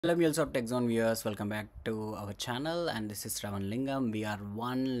Hello MuleSoft-TechZone viewers, welcome back to our channel, and this is Sravan Lingam. We are in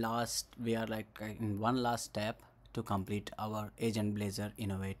one last step to complete our AgentBlazer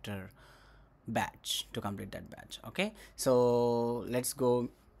Innovator badge, to complete that badge. Okay, so let's go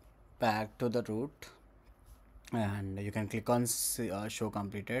back to the root, and you can click on show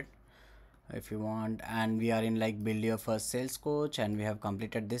completed if you want. And we are in like build your first sales coach, and we have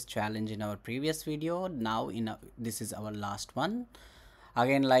completed this challenge in our previous video. Now this is our last one.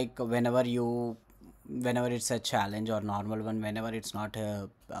 Again, like whenever it's a challenge or normal one, whenever it's not a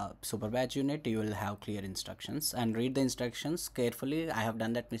super badge unit, you will have clear instructions, and read the instructions carefully. I have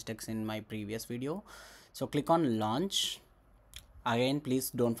done that mistakes in my previous video. So click on launch. Again, please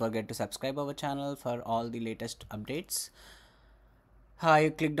don't forget to subscribe our channel for all the latest updates.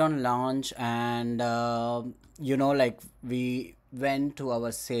 I clicked on launch, and like we went to our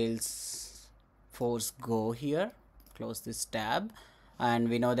Salesforce Go here. Close this tab, and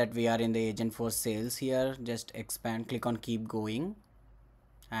we know that we are in the AgentForce sales here. Just expand, click on keep going,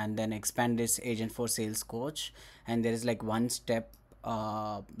 and then expand this AgentForce sales coach, and there is like one step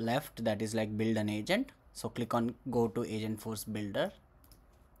left, that is like build an agent. So click on go to AgentForce builder.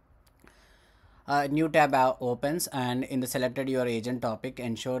 A new tab opens, and in the selected your agent topic,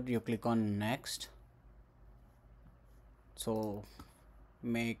 ensure you click on next. So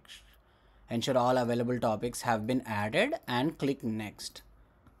ensure all available topics have been added and click next.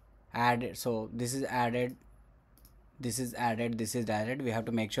 Added. So this is added, this is added, this is added. We have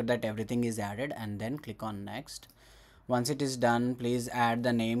to make sure that everything is added and then click on next. Once it is done, please add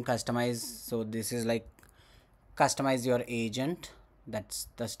the name, customize. So this is like customize your agent. That's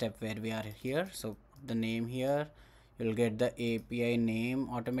the step where we are here. So the name here, you'll get the API name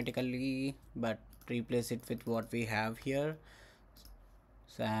automatically, but replace it with what we have here.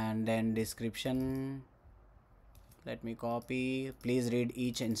 So, and then description, let me copy. Please read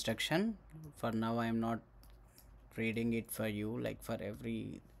each instruction. For now I am not reading it for you, like for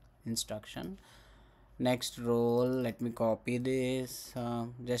every instruction. Next role, let me copy this.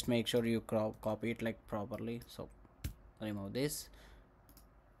 Just make sure you copy it like properly. So remove this.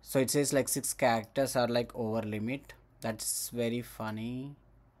 So it says like 6 characters are like over limit. That's very funny.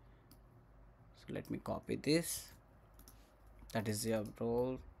 So let me copy this. That is your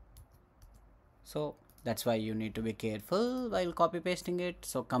role. So that's why you need to be careful while copy pasting it.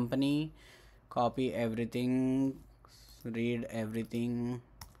 So company, copy everything, read everything.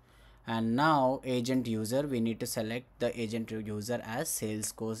 And now agent user, we need to select the agent user as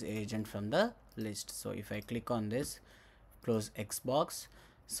sales coach agent from the list. So if I click on this, close Xbox.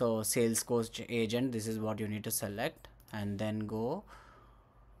 So sales coach agent, this is what you need to select, and then go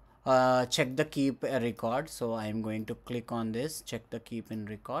check the keep record. So I am going to click on this, check the keep in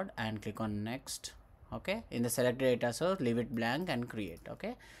record, and click on next. Okay, in the selected data, so leave it blank and create.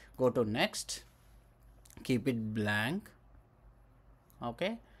 Okay, go to next, keep it blank.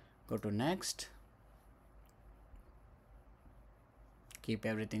 Okay, go to next, keep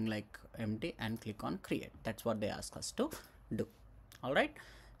everything like empty, and click on create. That's what they ask us to do. All right,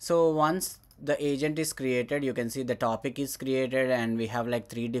 so once the agent is created, you can see the topic is created, and we have like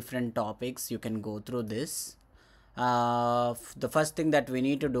 3 different topics. You can go through this. The first thing that we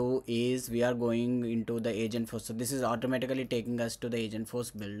need to do is we are going into the AgentForce. So this is automatically taking us to the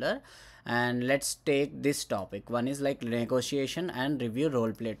AgentForce builder, and let's take this topic. One is like negotiation and review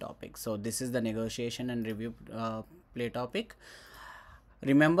role play topic. So this is the negotiation and review play topic.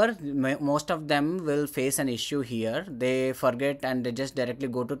 Remember, most of them will face an issue here. They forget and they just directly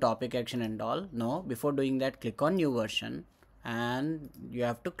go to topic action and all. No, before doing that, click on new version, and you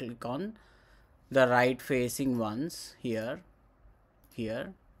have to click on the right facing ones here.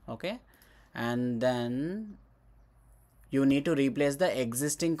 Okay, and then you need to replace the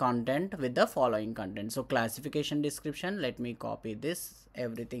existing content with the following content. So classification description, let me copy this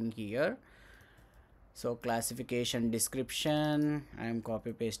everything here. So classification description, I am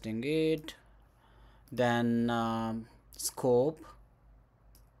copy pasting it. Then scope,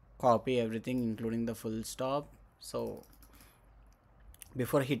 copy everything including the full stop. So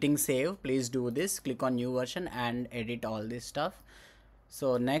before hitting save, please do this, click on new version and edit all this stuff.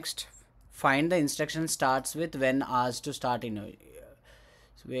 So next, find the instruction starts with when asked to start in.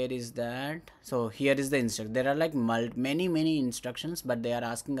 So where is that? So here is the instruction. There are like many instructions, but they are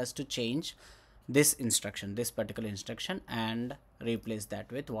asking us to change this instruction, this particular instruction, and replace that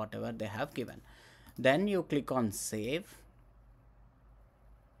with whatever they have given. Then you click on save.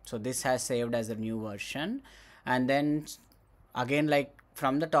 So this has saved as a new version, and then again, like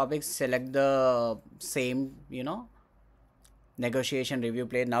from the topics, select the same, negotiation review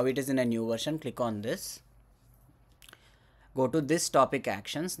play. Now it is in a new version. Click on this, go to this topic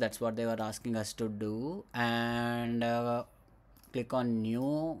actions, that's what they were asking us to do, and click on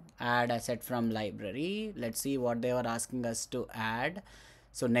new, add asset from library. Let's see what they were asking us to add.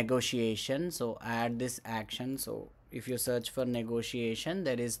 So negotiation, so add this action. So if you search for negotiation,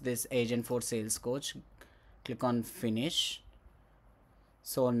 there is this agent for sales coach. Click on finish.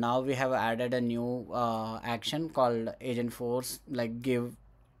 So now we have added a new action called AgentForce, like give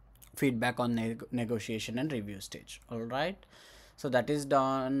feedback on negotiation and review stage. All right, so that is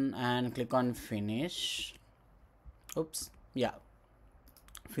done, and click on finish. Oops, yeah,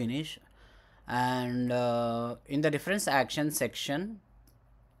 finish. And in the reference action section,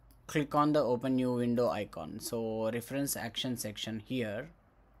 click on the open new window icon. So reference action section here,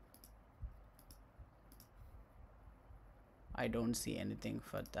 I don't see anything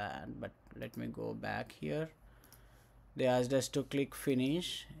for that, but let me go back here. They asked us to click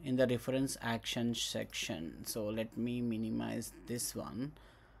finish in the reference action section. So let me minimize this one,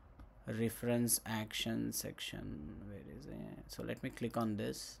 reference action section. Where is it? So let me click on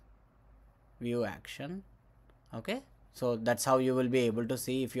this view action. Okay, so that's how you will be able to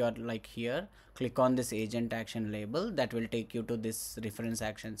see. If you are like here, click on this agent action label, that will take you to this reference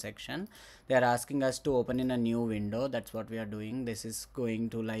action section. They are asking us to open in a new window. That's what we are doing. This is going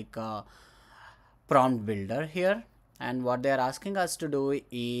to like a prompt builder here, and what they are asking us to do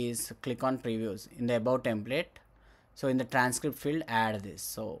is click on previews in the above template. So in the transcript field, add this.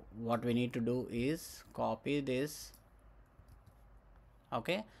 So what we need to do is copy this.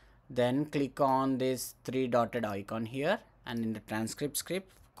 Okay, then click on this three dotted icon here, and in the transcript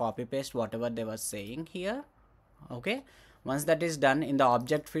script, copy paste whatever they were saying here. Okay, once that is done, in the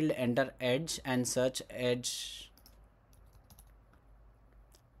object field, enter edge and search edge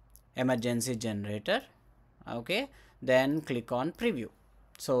emergency generator. Okay, then click on preview.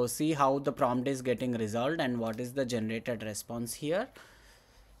 So see how the prompt is getting resolved and what is the generated response here.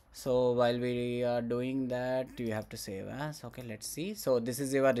 So while we are doing that, you have to save as. Okay, let's see. So this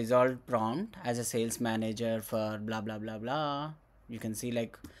is your resolved prompt as a sales manager for blah blah blah blah. You can see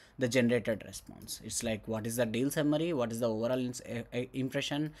like the generated response. It's like, what is the deal summary, what is the overall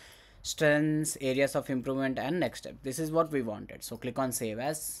impression, strengths, areas of improvement, and next step. This is what we wanted. So click on save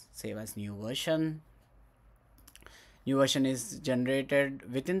as new version. New version is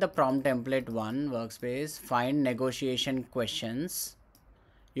generated within the prompt template 1 workspace. Find negotiation questions.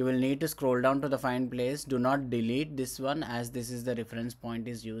 You will need to scroll down to the find place. Do not delete this one, as this is the reference point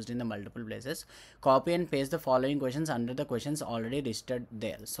is used in the multiple places. Copy and paste the following questions under the questions already listed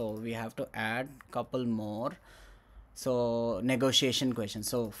there. So we have to add couple more. So negotiation questions.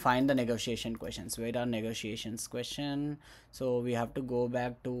 So find the negotiation questions. Where are negotiations question? So we have to go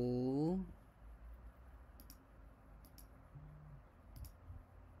back to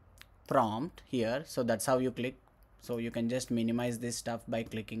prompt here. So that's how you click. So you can just minimize this stuff by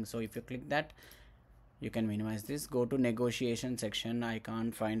clicking. So if you click that, you can minimize this. Go to negotiation section. I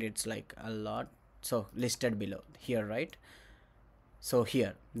can't find, it's like a lot. So listed below here, right? So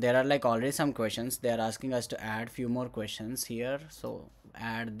here there are like already some questions. They are asking us to add few more questions here. So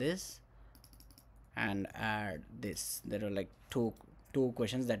add this and add this. There are like two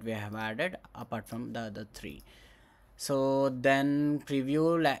questions that we have added apart from the other three. So then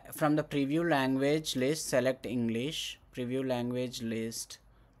preview from the preview language list, select English. Preview language list.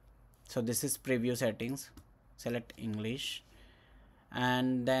 So this is preview settings. Select English,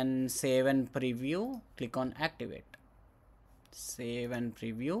 and then save and preview. Click on activate. Save and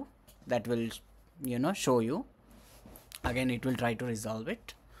preview. That will, you know, show you. Again, it will try to resolve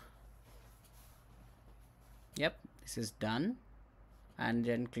it. Yep, this is done, and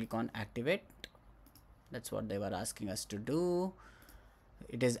then click on activate. That's what they were asking us to do.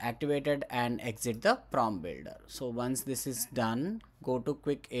 It is activated, and exit the prompt builder. So once this is done, go to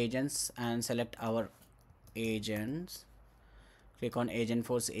quick agents and select our agents. Click on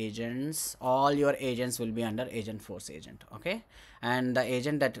AgentForce agents. All your agents will be under AgentForce agent. Okay, and the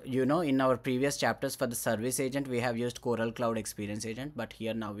agent that, you know, in our previous chapters for the service agent, we have used Coral Cloud Experience Agent, but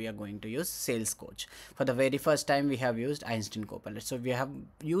here now we are going to use Sales Coach. For the very first time, we have used Einstein Copilot. So we have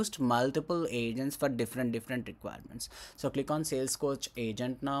used multiple agents for different requirements. So click on Sales Coach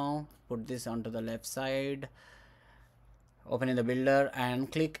agent now. Put this onto the left side. Open in the builder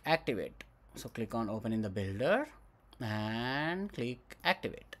and click activate. So click on open in the builder and click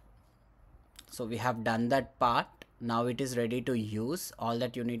activate. So we have done that part. Now it is ready to use. All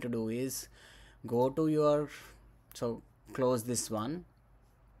that you need to do is go to your, so close this one,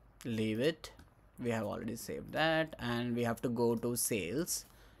 leave it. We have already saved that, and we have to go to sales.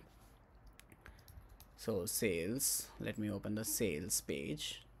 So sales, let me open the sales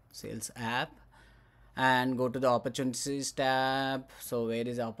page, sales app, and go to the opportunities tab. So where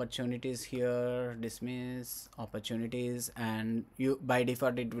is opportunities here? Dismiss opportunities, and you by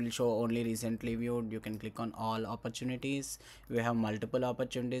default it will show only recently viewed. You can click on all opportunities. We have multiple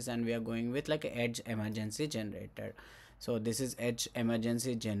opportunities and we are going with like edge emergency generator. So this is edge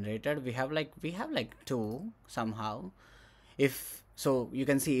emergency generator. We have like two somehow. If so, you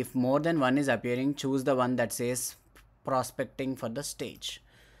can see if more than one is appearing, choose the one that says prospecting for the stage.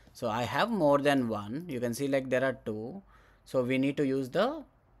 So I have more than one. You can see like there are two. So we need to use the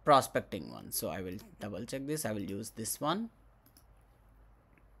prospecting one. So I will double check this. I will use this one.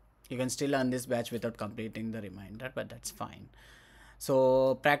 You can still earn this batch without completing the reminder, but that's fine.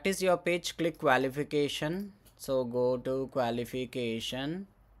 So practice your pitch, click qualification. So go to qualification.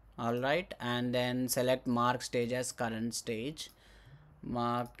 All right, and then select mark stage as current stage.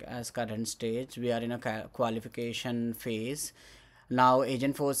 Mark as current stage. We are in a qualification phase. Now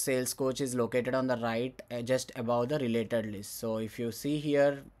AgentForce sales coach is located on the right, just above the related list. So if you see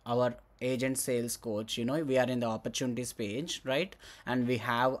here our agent sales coach, you know, we are in the opportunities page, right? And we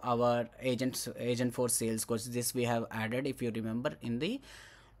have our AgentForce sales coach. This we have added, if you remember, in the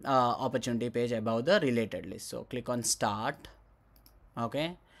opportunity page above the related list. So click on start.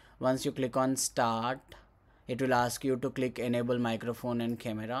 Okay, once you click on start, it will ask you to click enable microphone and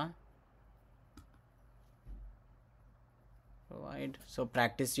camera. Right, so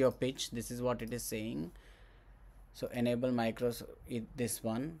practice your pitch. This is what it is saying. So enable this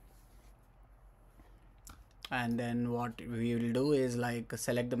one, and then what we will do is like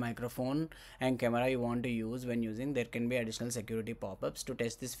select the microphone and camera you want to use when using. There can be additional security pop-ups to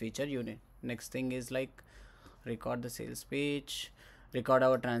test this feature. Next thing is like record the sales pitch, record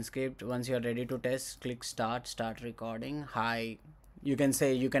our transcript. Once you are ready to test, click start recording. Hi, you can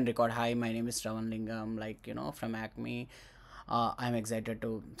say, you can record, hi, my name is Sravan Lingam, like, you know, from Acme. I'm excited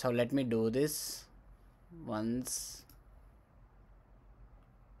to, so let me do this once.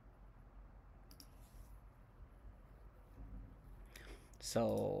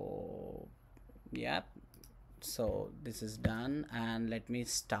 So yeah, so this is done, and let me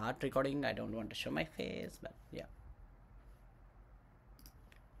start recording. I don't want to show my face, but yeah,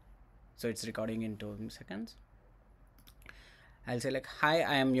 so it's recording in 2 seconds. I'll say like, hi,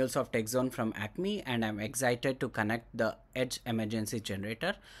 I am MuleSoft-TechZone from Acme, and I'm excited to connect the edge emergency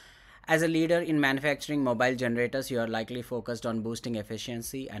generator. As a leader in manufacturing mobile generators, you are likely focused on boosting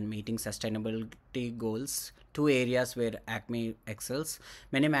efficiency and meeting sustainability goals, two areas where Acme excels.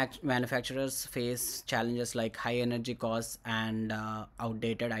 Many manufacturers face challenges like high energy costs and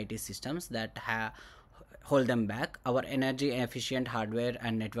outdated IT systems that hold them back. Our energy efficient hardware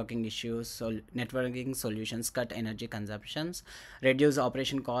and networking solutions cut energy consumptions, reduce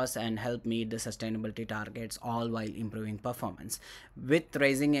operation costs, and help meet the sustainability targets, all while improving performance. With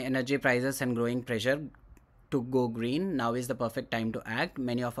rising energy prices and growing pressure to go green, now is the perfect time to act.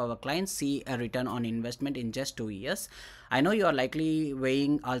 Many of our clients see a return on investment in just 2 years. I know you are likely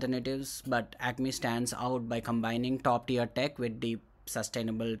weighing alternatives, but Acme stands out by combining top tier tech with deep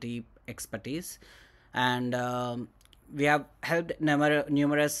sustainability expertise. And we have helped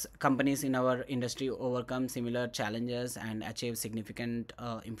numerous companies in our industry overcome similar challenges and achieve significant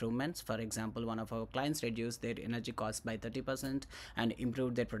improvements. For example, one of our clients reduced their energy costs by 30% and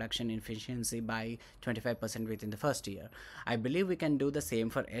improved their production efficiency by 25% within the first year. I believe we can do the same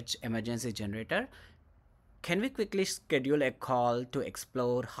for Edge Emergency Generator. Can we quickly schedule a call to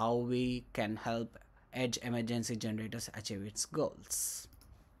explore how we can help Edge Emergency Generators achieve its goals?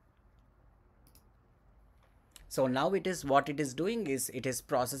 So now it is, what it is doing is it is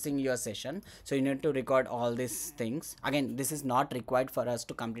processing your session. So you need to record all these things. Again, this is not required for us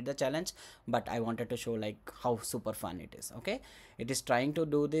to complete the challenge, but I wanted to show like how super fun it is. Okay, it is trying to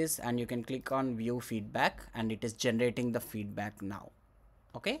do this, and you can click on view feedback, and it is generating the feedback now.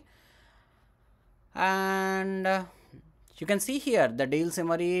 Okay, and you can see here the deal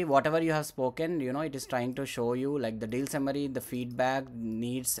summary, whatever you have spoken, you know, it is trying to show you like the deal summary, the feedback,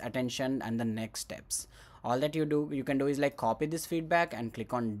 needs attention, and the next steps. All that you can do is like copy this feedback and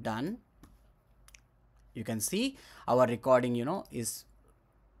click on done. You can see our recording, you know, is,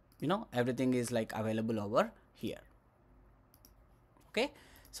 you know, everything is like available over here. Okay,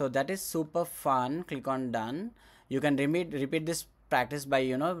 so that is super fun. Click on done. You can repeat this practice by,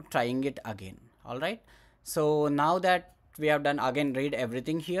 you know, trying it again. All right, so now that we have done, again, read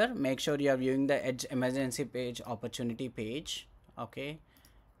everything here. Make sure you are viewing the Edge Emergency page, opportunity page. Okay,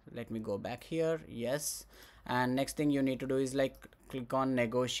 let me go back here. Yes, and next thing you need to do is like click on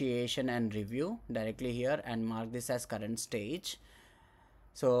negotiation and review directly here and mark this as current stage.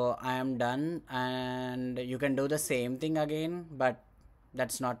 So I am done, and you can do the same thing again, but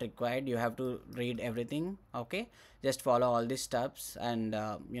that's not required. You have to read everything. Okay, just follow all these steps, and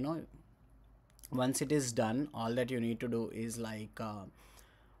once it is done, all that you need to do is like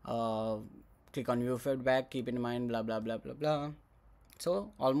uh, click on view feedback, keep in mind blah blah blah blah blah.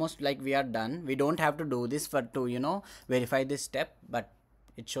 So almost like we are done. We don't have to do this for to verify this step, but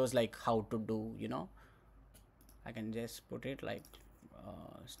it shows like how to do. I can just put it like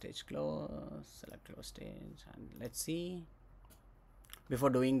stage close, select close stage, and let's see. Before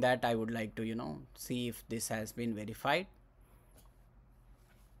doing that, I would like to see if this has been verified.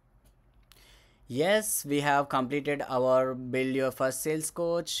 Yes, we have completed our build your first sales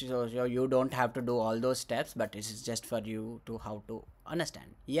coach. So you don't have to do all those steps, but this is just for you to how to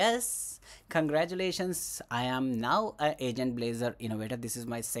understand. Yes, congratulations. I am now a AgentBlazer Innovator. This is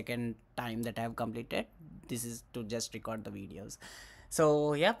my second time that I have completed. This is to just record the videos.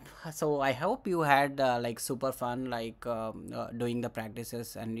 So yep, so I hope you had like super fun like doing the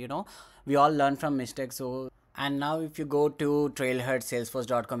practices, and we all learn from mistakes. So and now if you go to trailhead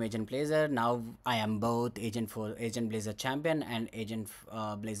salesforce.com AgentBlazer, now I am both AgentBlazer champion and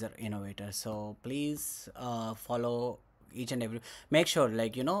AgentBlazer innovator. So please follow each and every, make sure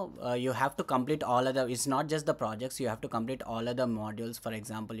like you have to complete all other, it's not just the projects, you have to complete all other modules. For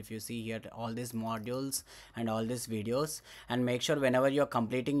example, if you see here all these modules and all these videos, and make sure whenever you're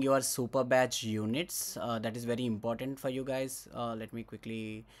completing your super badge units, that is very important for you guys. Let me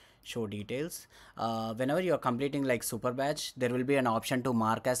quickly show details. Whenever you are completing like super badge, there will be an option to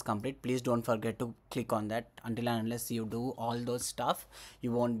mark as complete. Please don't forget to click on that. Until and unless you do all those stuff,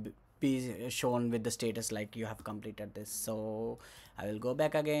 you won't be shown with the status like you have completed this. So I will go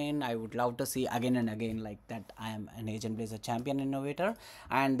back again. I would love to see again and again like that I am an AgentBlazer champion innovator,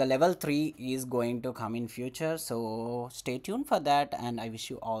 and the level 3 is going to come in future. So stay tuned for that, and I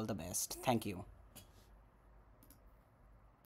wish you all the best. Thank you.